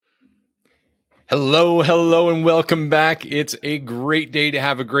Hello, hello, and welcome back. It's a great day to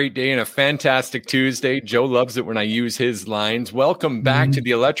have a great day and a fantastic Tuesday. Joe loves it when I use his lines. Welcome back to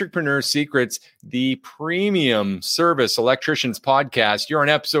the Electricpreneur Secrets, the premium service electricians podcast. You're on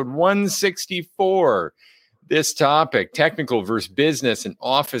episode 164. This topic, technical versus business and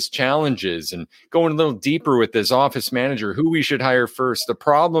office challenges, and going a little deeper with this office manager, who we should hire first, the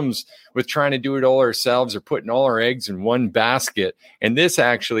problems with trying to do it all ourselves or putting all our eggs in one basket. And this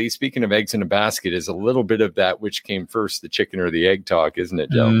actually, speaking of eggs in a basket, is a little bit of that which came first, the chicken or the egg talk, isn't it,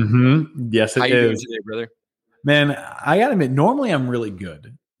 Joe? Mm-hmm. Yes, it How is. you doing today, brother? Man, I gotta admit, normally I'm really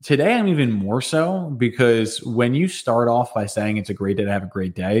good. Today I'm even more so, because when you start off by saying it's a great day to have a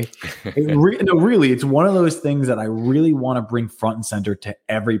great day, really, it's one of those things that I really want to bring front and center to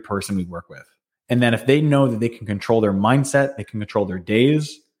every person we work with. And then if they know that they can control their mindset, they can control their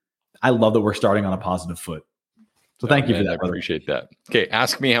days, I love that we're starting on a positive foot. So thank you for that, I brother. appreciate that. Okay,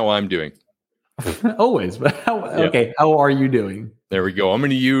 ask me how I'm doing. Always. But how are you doing? There we go. I'm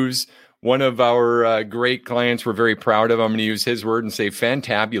going to use one of our great clients we're very proud of. I'm going to use his word and say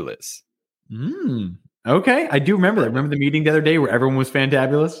fantabulous. Okay. I do remember that. Remember the meeting the other day where everyone was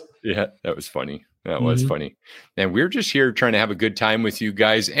fantabulous? Yeah, that was funny. That was funny. And we're just here trying to have a good time with you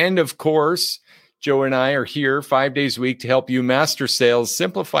guys. And of course, Joe and I are here 5 days a week to help you master sales,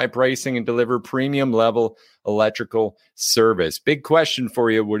 simplify pricing, and deliver premium level electrical service. Big question for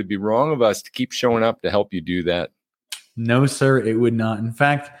you. Would it be wrong of us to keep showing up to help you do that? No, sir, it would not. In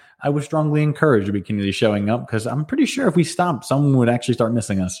fact, I would strongly encourage you to be continually showing up, because I'm pretty sure if we stopped, someone would actually start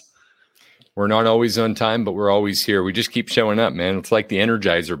missing us. We're not always on time, but we're always here. We just keep showing up, man. It's like the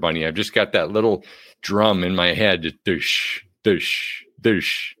Energizer Bunny. I've just got that little drum in my head. Dush, dush,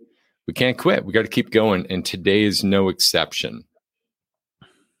 dush. We can't quit. We got to keep going. And today is no exception.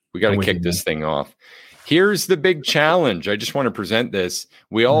 We got to kick this thing off. Here's the big challenge. I just want to present this.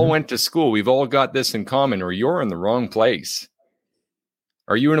 We all went to school. We've all got this in common, or you're in the wrong place.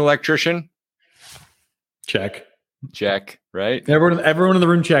 Are you an electrician? Check. Right? Everyone in the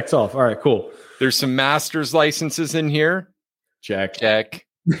room checks off. All right, cool. There's some master's licenses in here. Check.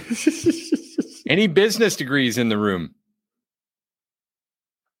 Any business degrees in the room?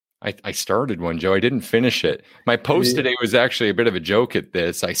 I started one, Joe. I didn't finish it. My post today was actually a bit of a joke at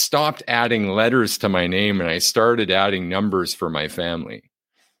this. I stopped adding letters to my name and I started adding numbers for my family.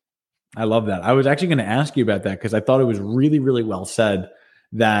 I love that. I was actually going to ask you about that, because I thought it was really, really well said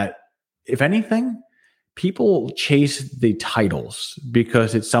that, if anything, people chase the titles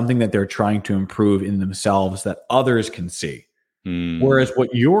because it's something that they're trying to improve in themselves that others can see. Whereas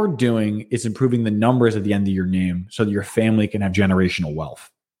what you're doing is improving the numbers at the end of your name so that your family can have generational wealth.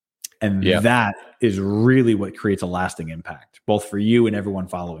 And that is really what creates a lasting impact, both for you and everyone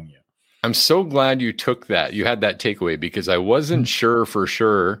following you. I'm so glad you took that. You had that takeaway, because I wasn't sure for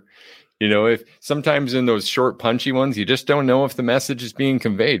sure. You know, if sometimes in those short, punchy ones, you just don't know if the message is being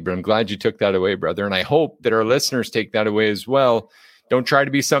conveyed. But I'm glad you took that away, brother. And I hope that our listeners take that away as well. Don't try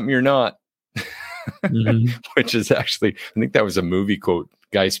to be something you're not, which is actually, I think that was a movie quote,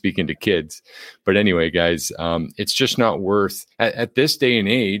 guy speaking to kids. But anyway, guys, it's just not worth at this day and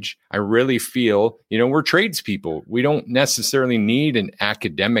age. I really feel, we're tradespeople. We don't necessarily need an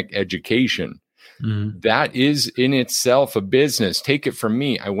academic education. That is in itself a business. Take it from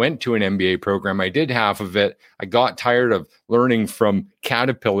me. I went to an MBA program. I did half of it. I got tired of learning from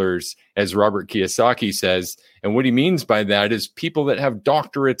caterpillars, as Robert Kiyosaki says. And what he means by that is people that have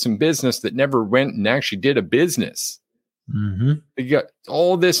doctorates in business that never went and actually did a business. They got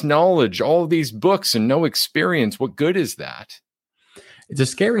all this knowledge, all these books, and no experience. What good is that? It's a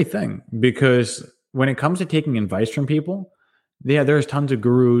scary thing, because when it comes to taking advice from people, there's tons of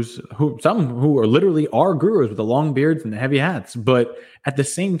gurus who are literally gurus with the long beards and the heavy hats. But at the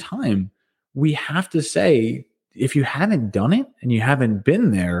same time, we have to say, if you haven't done it and you haven't been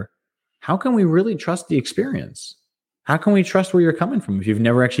there, how can we really trust the experience? How can we trust where you're coming from if you've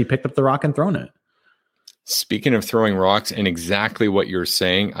never actually picked up the rock and thrown it? Speaking of throwing rocks and exactly what you're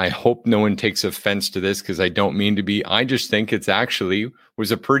saying, I hope no one takes offense to this, because I don't mean to be. I just think it's actually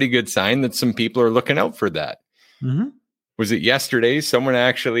was a pretty good sign that some people are looking out for that. Was it yesterday? Someone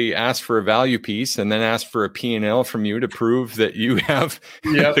actually asked for a value piece and then asked for a P&L from you to prove that you have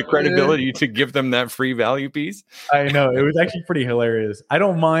the credibility to give them that free value piece. I know. It was actually pretty hilarious. I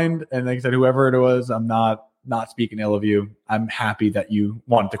don't mind. And like I said, whoever it was, I'm not speaking ill of you. I'm happy that you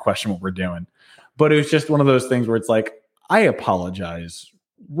wanted to question what we're doing. But it was just one of those things where it's like, I apologize.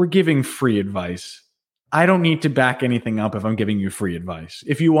 We're giving free advice. I don't need to back anything up if I'm giving you free advice.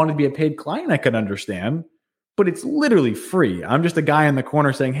 If you wanted to be a paid client, I could understand. But it's literally free. I'm just a guy in the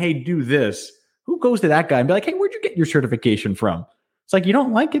corner saying, hey, do this. Who goes to that guy and be like, hey, where'd you get your certification from? It's like, you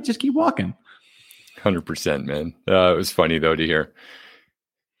don't like it? Just keep walking. 100%, man. It was funny though to hear.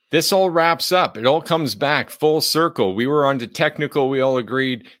 This all wraps up. It all comes back full circle. We were on to technical. We all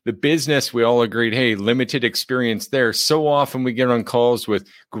agreed. The business, we all agreed, hey, limited experience there. So often we get on calls with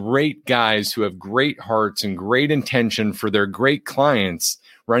great guys who have great hearts and great intention for their great clients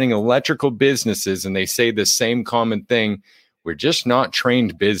running electrical businesses. And they say the same common thing. We're just not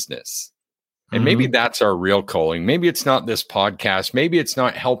trained business. And maybe that's our real calling. Maybe it's not this podcast. Maybe it's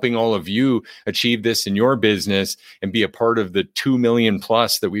not helping all of you achieve this in your business and be a part of the 2 million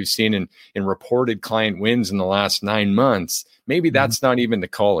plus that we've seen in reported client wins in the last 9 months. Maybe that's not even the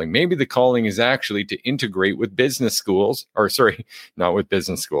calling. Maybe the calling is actually to integrate with business schools, or sorry, not with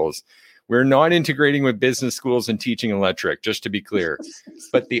business schools. We're not integrating with business schools and teaching electric, just to be clear.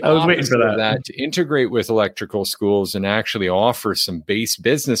 But the opposite of that, to integrate with electrical schools and actually offer some base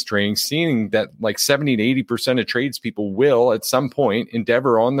business training, seeing that like 70 to 80% of tradespeople will at some point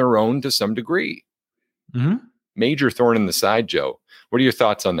endeavor on their own to some degree. Major thorn in the side, Joe. What are your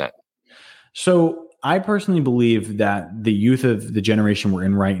thoughts on that? So I personally believe that the youth of the generation we're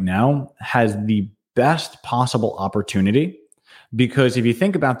in right now has the best possible opportunity. Because if you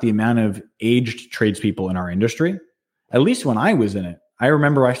think about the amount of aged tradespeople in our industry, at least when I was in it, I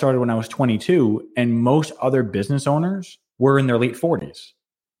remember I started when I was 22 and most other business owners were in their late 40s.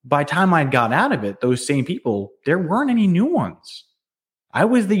 By the time I got out of it, those same people, there weren't any new ones. I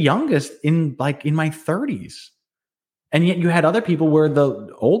was the youngest in my 30s. And yet you had other people where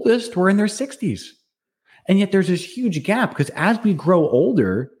the oldest were in their 60s. And yet there's this huge gap because as we grow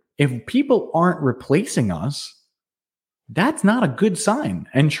older, if people aren't replacing us, that's not a good sign.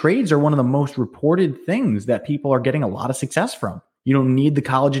 And trades are one of the most reported things that people are getting a lot of success from. You don't need the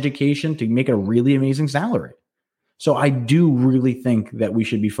college education to make a really amazing salary. So I do really think that we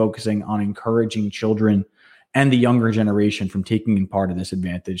should be focusing on encouraging children and the younger generation from taking in part of this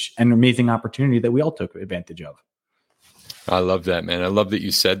advantage and amazing opportunity that we all took advantage of. I love that, man. I love that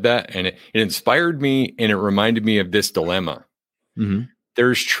you said that. And it inspired me and it reminded me of this dilemma.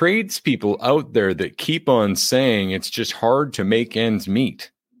 There's tradespeople out there that keep on saying it's just hard to make ends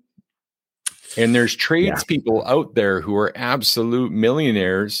meet. And there's tradespeople out there who are absolute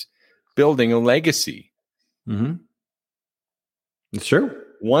millionaires building a legacy. It's true.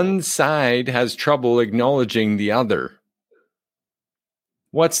 One side has trouble acknowledging the other.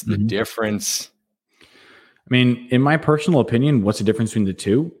 What's the difference? I mean, in my personal opinion, what's the difference between the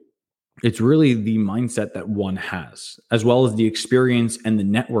two? It's really the mindset that one has, as well as the experience and the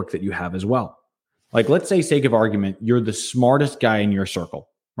network that you have as well. Like, let's say, sake of argument, you're the smartest guy in your circle,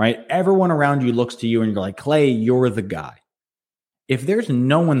 right? Everyone around you looks to you and you're like, Clay, you're the guy. If there's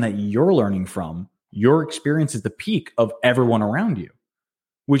no one that you're learning from, your experience is the peak of everyone around you,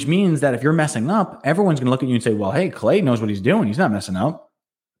 which means that if you're messing up, everyone's going to look at you and say, well, hey, Clay knows what he's doing. He's not messing up.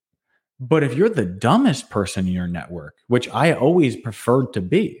 But if you're the dumbest person in your network, which I always preferred to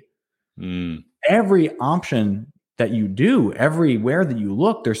be, every option that you do, everywhere that you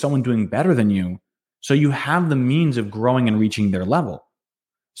look, there's someone doing better than you. So you have the means of growing and reaching their level.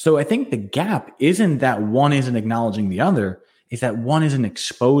 So I think the gap isn't that one isn't acknowledging the other, is that one isn't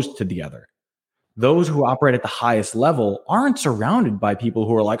exposed to the other. Those who operate at the highest level aren't surrounded by people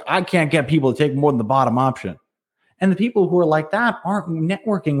who are like, I can't get people to take more than the bottom option. And the people who are like that aren't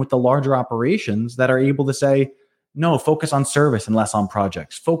networking with the larger operations that are able to say, no, focus on service and less on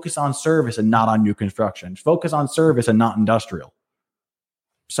projects. Focus on service and not on new construction. Focus on service and not industrial.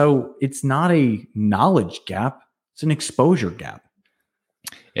 So it's not a knowledge gap. It's an exposure gap.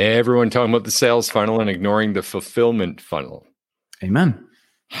 Everyone talking about the sales funnel and ignoring the fulfillment funnel. Amen.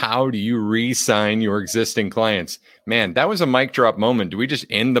 How do you re-sign your existing clients? Man, that was a mic drop moment. Do we just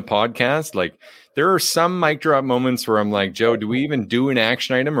end the podcast? Like, there are some mic drop moments where I'm like, Joe, do we even do an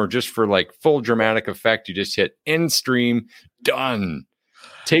action item, or just for like full dramatic effect, you just hit end stream, done,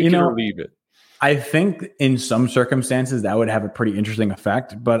 take it or leave it? I think in some circumstances that would have a pretty interesting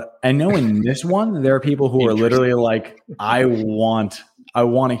effect. But I know in this one, there are people who are literally like, I want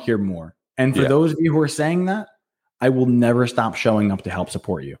to hear more. And for those of you who are saying that, I will never stop showing up to help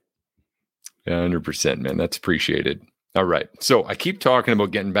support you. 100%, man. That's appreciated. All right. So I keep talking about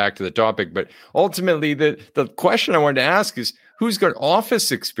getting back to the topic, but ultimately the question I wanted to ask is, who's got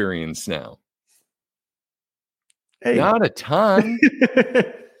office experience now? Hey. Not a ton.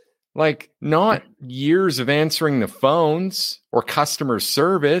 Like, not years of answering the phones or customer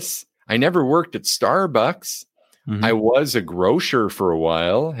service. I never worked at Starbucks. I was a grocer for a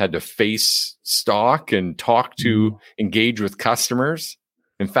while, had to face stock and talk to engage with customers.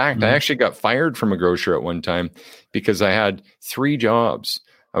 In fact, I actually got fired from a grocer at one time because I had 3 jobs.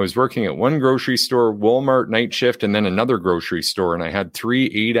 I was working at one grocery store, Walmart night shift, and then another grocery store. And I had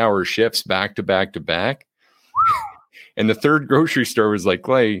 3 8-hour shifts back to back to back. And the third grocery store was like,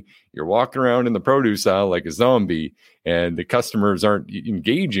 Clay, you're walking around in the produce aisle like a zombie, and the customers aren't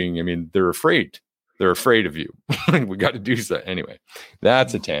engaging. I mean, they're afraid. They're afraid of you. We got to do that. Anyway,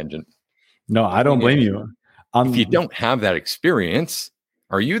 that's a tangent. No, I don't blame you. If you don't have that experience,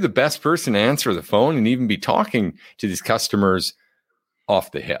 are you the best person to answer the phone and even be talking to these customers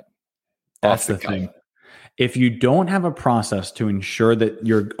off the hip? That's the thing. If you don't have a process to ensure that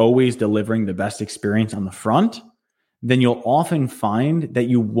you're always delivering the best experience on the front, then you'll often find that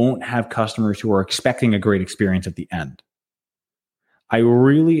you won't have customers who are expecting a great experience at the end. I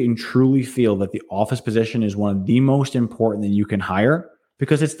really and truly feel that the office position is one of the most important that you can hire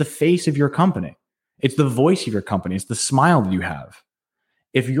because it's the face of your company. It's the voice of your company. It's the smile that you have.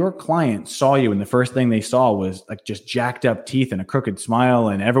 If your client saw you and the first thing they saw was like just jacked up teeth and a crooked smile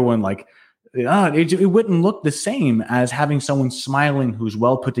and everyone like, it wouldn't look the same as having someone smiling who's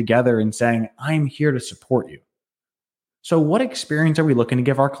well put together and saying, I'm here to support you. So what experience are we looking to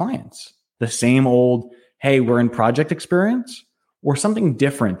give our clients? The same old, hey, we're in project experience, or something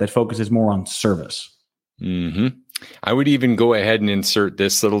different that focuses more on service? Mm-hmm. I would even go ahead and insert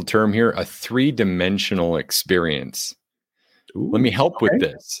this little term here, a 3-dimensional experience. Ooh, let me help with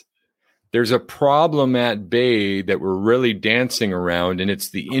this. There's a problem at Bay that we're really dancing around, and it's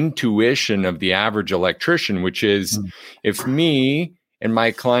the intuition of the average electrician, which is if me and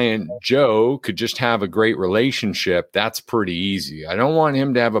my client Joe could just have a great relationship, that's pretty easy. I don't want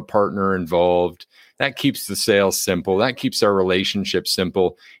him to have a partner involved. That keeps the sales simple. That keeps our relationship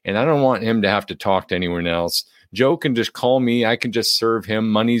simple. And I don't want him to have to talk to anyone else. Joe can just call me. I can just serve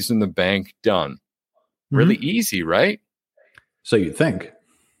him. Money's in the bank. Done. Really easy, right? So you think.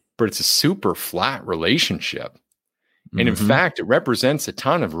 But it's a super flat relationship. And in fact, it represents a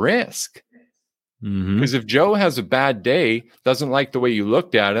ton of risk. Because if Joe has a bad day, doesn't like the way you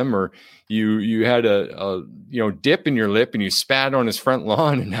looked at him, or you had a dip in your lip and you spat on his front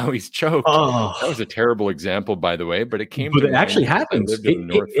lawn and now he's choked. Oh. That was a terrible example, by the way, but it came. But it actually happens.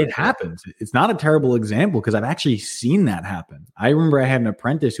 It happens. It's not a terrible example because I've actually seen that happen. I remember I had an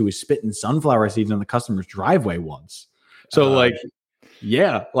apprentice who was spitting sunflower seeds on the customer's driveway once. So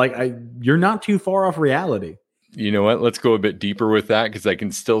you're not too far off reality. You know what? Let's go a bit deeper with that because I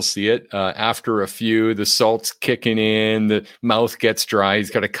can still see it. After a few, the salt's kicking in, the mouth gets dry. He's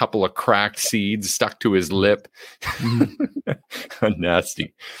got a couple of cracked seeds stuck to his lip.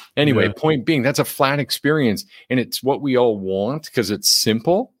 Nasty. Anyway, point being, that's a flat experience. And it's what we all want because it's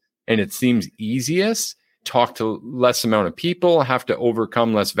simple and it seems easiest. Talk to less amount of people, have to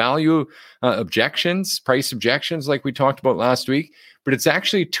overcome less value objections, price objections like we talked about last week. But it's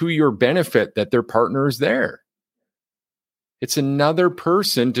actually to your benefit that their partner is there. It's another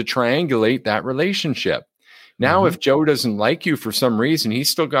person to triangulate that relationship. Now, if Joe doesn't like you for some reason, he's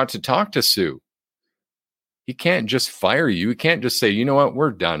still got to talk to Sue. He can't just fire you. He can't just say, you know what,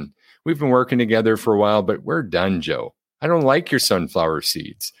 we're done. We've been working together for a while, but we're done, Joe. I don't like your sunflower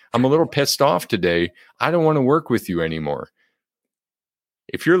seeds. I'm a little pissed off today. I don't want to work with you anymore.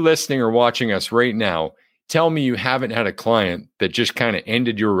 If you're listening or watching us right now, tell me you haven't had a client that just kind of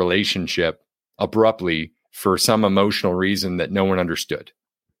ended your relationship abruptly for some emotional reason that no one understood.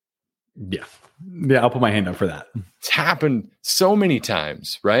 Yeah, I'll put my hand up for that. It's happened so many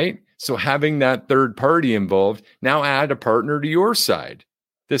times, right? So having that third party involved, now add a partner to your side.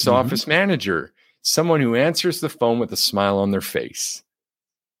 This office manager, someone who answers the phone with a smile on their face.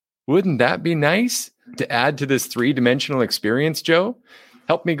 Wouldn't that be nice to add to this 3-dimensional experience, Joe?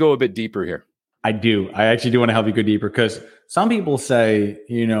 Help me go a bit deeper here. I do. I actually do want to help you go deeper because some people say,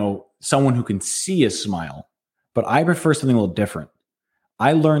 someone who can see a smile, but I prefer something a little different.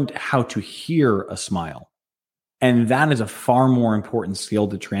 I learned how to hear a smile. And that is a far more important skill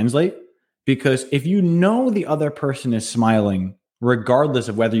to translate because if you know the other person is smiling, regardless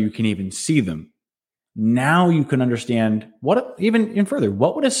of whether you can even see them, now you can understand what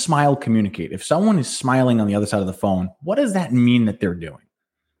would a smile communicate? If someone is smiling on the other side of the phone, what does that mean that they're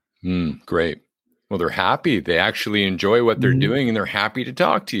doing? Great. Well, they're happy. They actually enjoy what they're doing and they're happy to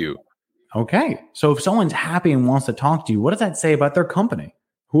talk to you. Okay. So if someone's happy and wants to talk to you, what does that say about their company?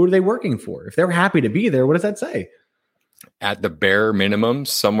 Who are they working for? If they're happy to be there, what does that say? At the bare minimum,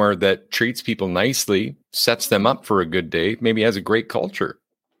 somewhere that treats people nicely, sets them up for a good day, maybe has a great culture,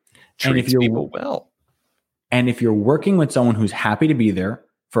 treats people well. And if you're working with someone who's happy to be there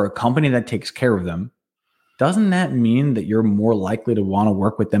for a company that takes care of them, doesn't that mean that you're more likely to want to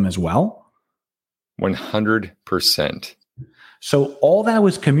work with them as well? 100%. So all that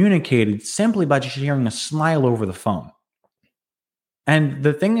was communicated simply by just hearing a smile over the phone. And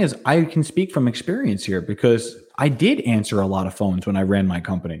the thing is, I can speak from experience here because I did answer a lot of phones when I ran my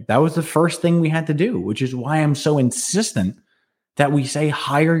company. That was the first thing we had to do, which is why I'm so insistent that we say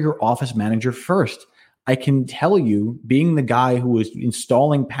hire your office manager first. I can tell you, being the guy who was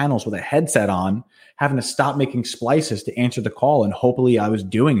installing panels with a headset on, having to stop making splices to answer the call, and hopefully I was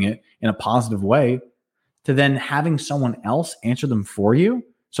doing it in a positive way, to then having someone else answer them for you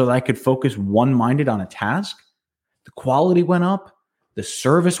so that I could focus one-minded on a task. The quality went up, the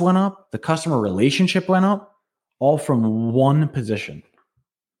service went up, the customer relationship went up, all from one position.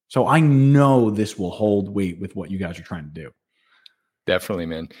 So I know this will hold weight with what you guys are trying to do. Definitely,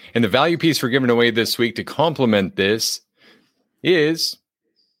 man. And the value piece we're giving away this week to complement this is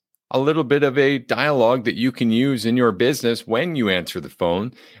a little bit of a dialogue that you can use in your business when you answer the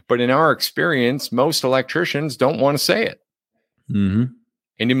phone. But in our experience, most electricians don't want to say it. Mm-hmm.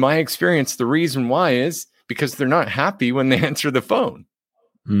 And in my experience, the reason why is because they're not happy when they answer the phone.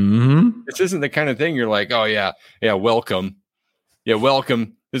 Mm-hmm. This isn't the kind of thing you're like, oh, yeah, welcome. Yeah,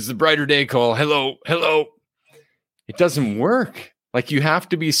 welcome. This is a brighter day call. Hello. It doesn't work. Like, you have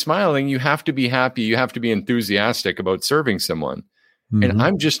to be smiling. You have to be happy. You have to be enthusiastic about serving someone. Mm-hmm. And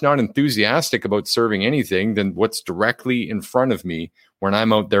I'm just not enthusiastic about serving anything than what's directly in front of me when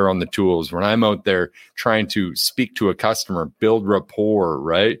I'm out there on the tools, when I'm out there trying to speak to a customer, build rapport,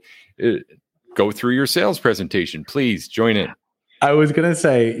 right? Go through your sales presentation. Please join it. I was going to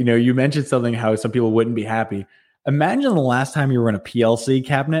say, you mentioned something, how some people wouldn't be happy. Imagine the last time you were in a PLC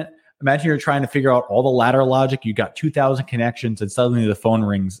cabinet. Imagine you're trying to figure out all the ladder logic. You got 2,000 connections and suddenly the phone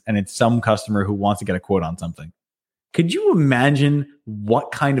rings and it's some customer who wants to get a quote on something. Could you imagine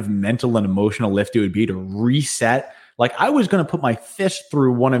what kind of mental and emotional lift it would be to reset? Like, I was going to put my fist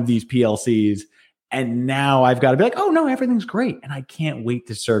through one of these PLCs and now I've got to be like, oh no, everything's great. And I can't wait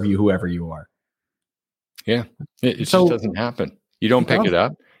to serve you, whoever you are. Yeah. It just doesn't happen. You don't pick it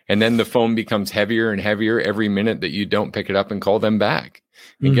up. And then the phone becomes heavier and heavier every minute that you don't pick it up and call them back.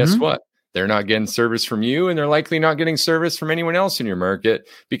 And guess what? They're not getting service from you, and they're likely not getting service from anyone else in your market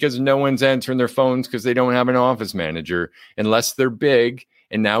because no one's answering their phones because they don't have an office manager unless they're big.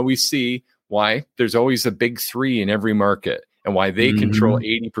 And now we see why there's always a big three in every market and why they control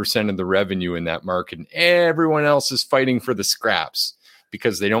 80% of the revenue in that market. And everyone else is fighting for the scraps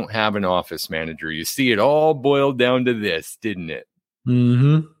because they don't have an office manager. You see, it all boiled down to this, didn't it?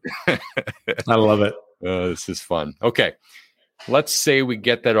 Mm-hmm. I love it. This is fun. Okay. Let's say we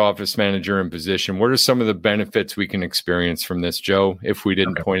get that office manager in position. What are some of the benefits we can experience from this, Joe, if we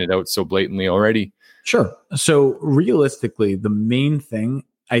didn't point it out so blatantly already? Sure. So realistically, the main thing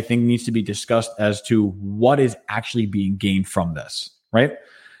I think needs to be discussed as to what is actually being gained from this, right?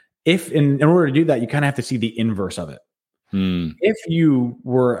 If in order to do that, you kind of have to see the inverse of it. If you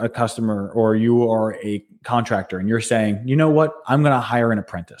were a customer or you are a contractor and you're saying, you know what, I'm going to hire an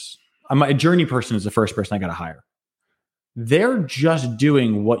apprentice. A journey person is the first person I got to hire. They're just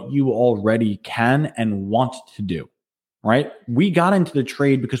doing what you already can and want to do, right? We got into the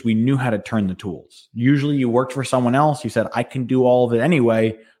trade because we knew how to turn the tools. Usually you worked for someone else. You said, I can do all of it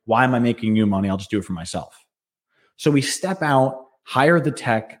anyway. Why am I making you money? I'll just do it for myself. So we step out, hire the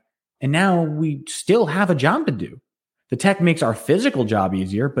tech, and now we still have a job to do. The tech makes our physical job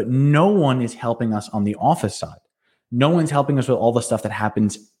easier, but no one is helping us on the office side. No one's helping us with all the stuff that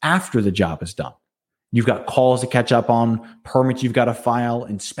happens after the job is done. You've got calls to catch up on, permits you've got to file,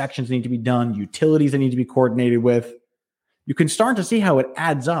 inspections need to be done, utilities that need to be coordinated with. You can start to see how it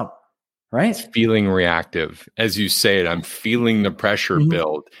adds up, right? It's feeling reactive. As you say it, I'm feeling the pressure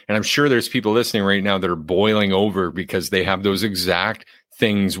build. And I'm sure there's people listening right now that are boiling over because they have those exact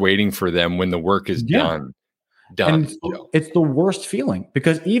things waiting for them when the work is done. And it's the worst feeling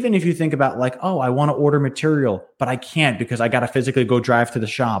because even if you think about like, oh, I want to order material, but I can't because I got to physically go drive to the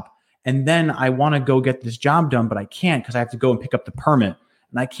shop. And then I want to go get this job done, but I can't because I have to go and pick up the permit.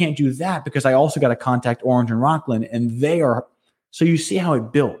 And I can't do that because I also got to contact Orange and Rockland and they are. So you see how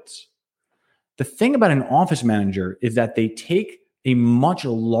it builds. The thing about an office manager is that they take a much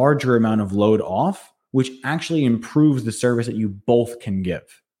larger amount of load off, which actually improves the service that you both can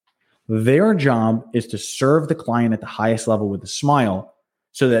give. Their job is to serve the client at the highest level with a smile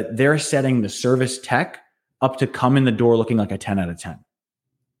so that they're setting the service tech up to come in the door looking like a 10 out of 10.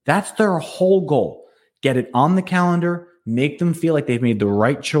 That's their whole goal. Get it on the calendar, make them feel like they've made the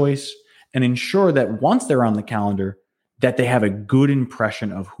right choice, and ensure that once they're on the calendar, that they have a good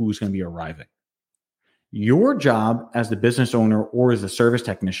impression of who's going to be arriving. Your job as the business owner or as a service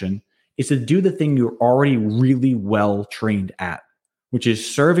technician is to do the thing you're already really well trained at, which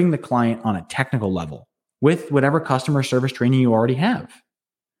is serving the client on a technical level with whatever customer service training you already have.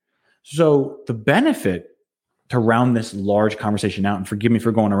 So the benefit to round this large conversation out, and forgive me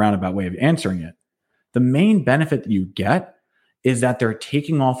for going a roundabout way of answering it, the main benefit that you get is that they're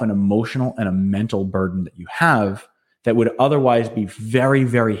taking off an emotional and a mental burden that you have that would otherwise be very,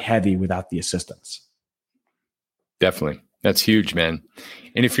 very heavy without the assistance. Definitely. That's huge, man.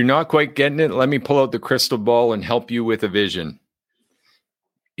 And if you're not quite getting it, let me pull out the crystal ball and help you with a vision.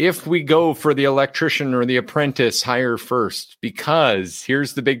 If we go for the electrician or the apprentice hire first, because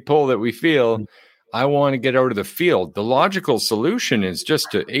here's the big pull that we feel, I want to get out of the field. The logical solution is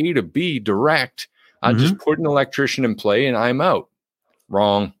just to A to B direct. I'll just put an electrician in play and I'm out.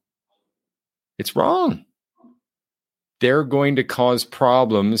 Wrong. It's wrong. They're going to cause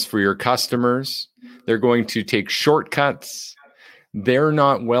problems for your customers. They're going to take shortcuts. They're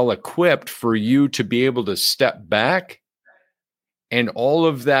not well equipped for you to be able to step back. And all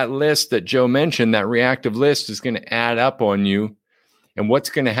of that list that Joe mentioned, that reactive list, is going to add up on you. And what's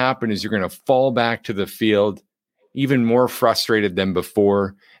going to happen is you're going to fall back to the field even more frustrated than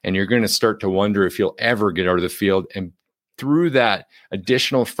before. And you're going to start to wonder if you'll ever get out of the field. And through that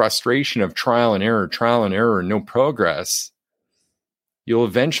additional frustration of trial and error, no progress, you'll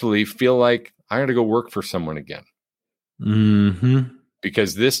eventually feel like, I got to go work for someone again.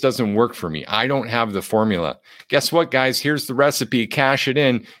 Because this doesn't work for me. I don't have the formula. Guess what, guys? Here's the recipe. Cash it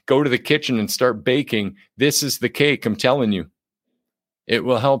in. Go to the kitchen and start baking. This is the cake. I'm telling you. It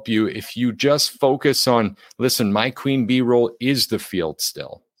will help you if you just focus on, listen, my queen bee role is the field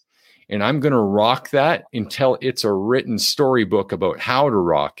still. And I'm going to rock that until it's a written storybook about how to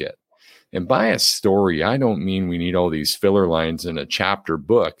rock it. And by a story, I don't mean we need all these filler lines in a chapter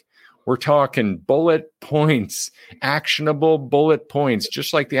book. We're talking bullet points, actionable bullet points,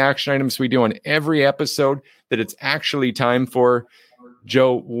 just like the action items we do on every episode that it's actually time for.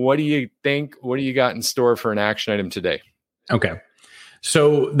 Joe, what do you think? What do you got in store for an action item today? Okay.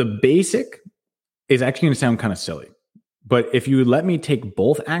 So the basic is actually going to sound kind of silly, but if you let me take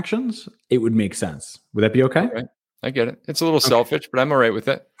both actions, it would make sense. Would that be okay? Right. I get it. It's a little selfish, but I'm all right with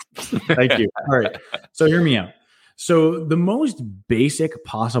it. Thank you. All right. So hear me out. So the most basic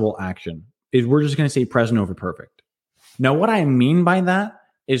possible action is we're just going to say present over perfect. Now, what I mean by that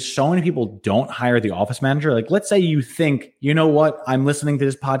is so many people don't hire the office manager. Like, let's say you think, you know what? I'm listening to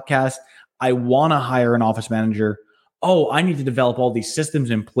this podcast. I want to hire an office manager. Oh, I need to develop all these systems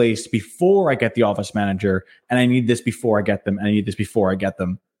in place before I get the office manager. And I need this before I get them. And I need this before I get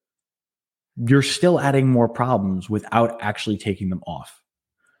them. You're still adding more problems without actually taking them off.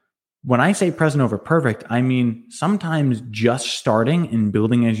 When I say present over perfect, I mean sometimes just starting and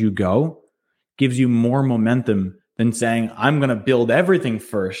building as you go gives you more momentum than saying, I'm going to build everything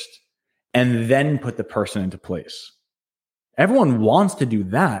first and then put the person into place. Everyone wants to do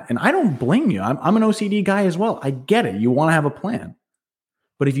that. And I don't blame you. I'm an OCD guy as well. I get it. You want to have a plan.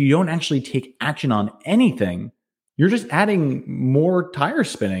 But if you don't actually take action on anything, you're just adding more tire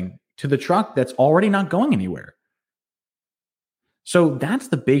spinning to the truck that's already not going anywhere. So that's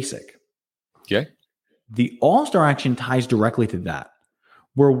the basic. Okay. The all-star action ties directly to that,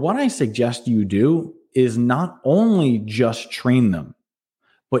 where what I suggest you do is not only just train them,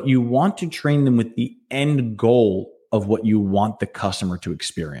 but you want to train them with the end goal of what you want the customer to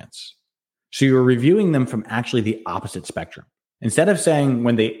experience. So you're reviewing them from actually the opposite spectrum. Instead of saying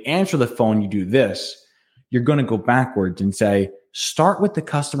when they answer the phone, you do this, you're going to go backwards and say, start with the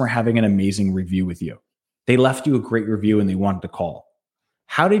customer having an amazing review with you. They left you a great review and they wanted to call.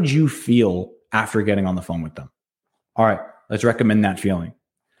 How did you feel after getting on the phone with them? All right, let's recommend that feeling.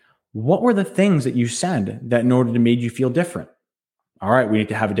 What were the things that you said that in order to make you feel different? All right, we need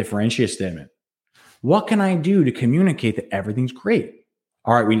to have a differentiator statement. What can I do to communicate that everything's great?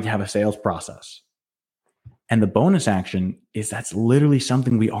 All right, we need to have a sales process. And the bonus action is that's literally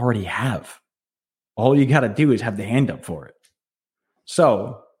something we already have. All you got to do is have the hand up for it.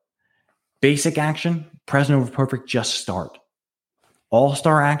 So basic action, present over perfect, just start.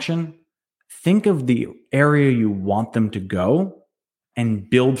 All-star action, think of the area you want them to go and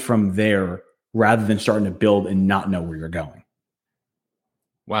build from there rather than starting to build and not know where you're going.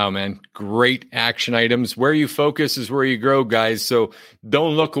 Wow, man. Great action items. Where you focus is where you grow, guys. So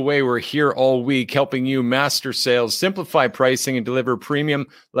don't look away. We're here all week helping you master sales, simplify pricing, and deliver premium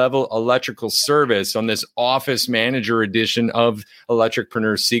level electrical service on this office manager edition of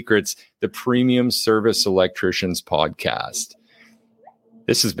Electricpreneur Secrets, the Premium Service Electricians podcast.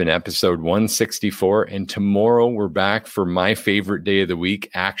 This has been episode 164, and tomorrow we're back for my favorite day of the week,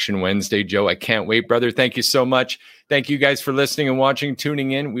 Action Wednesday. Joe, I can't wait, brother. Thank you so much. Thank you guys for listening and watching,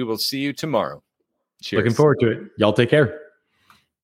 tuning in. We will see you tomorrow. Cheers. Looking forward to it. Y'all take care.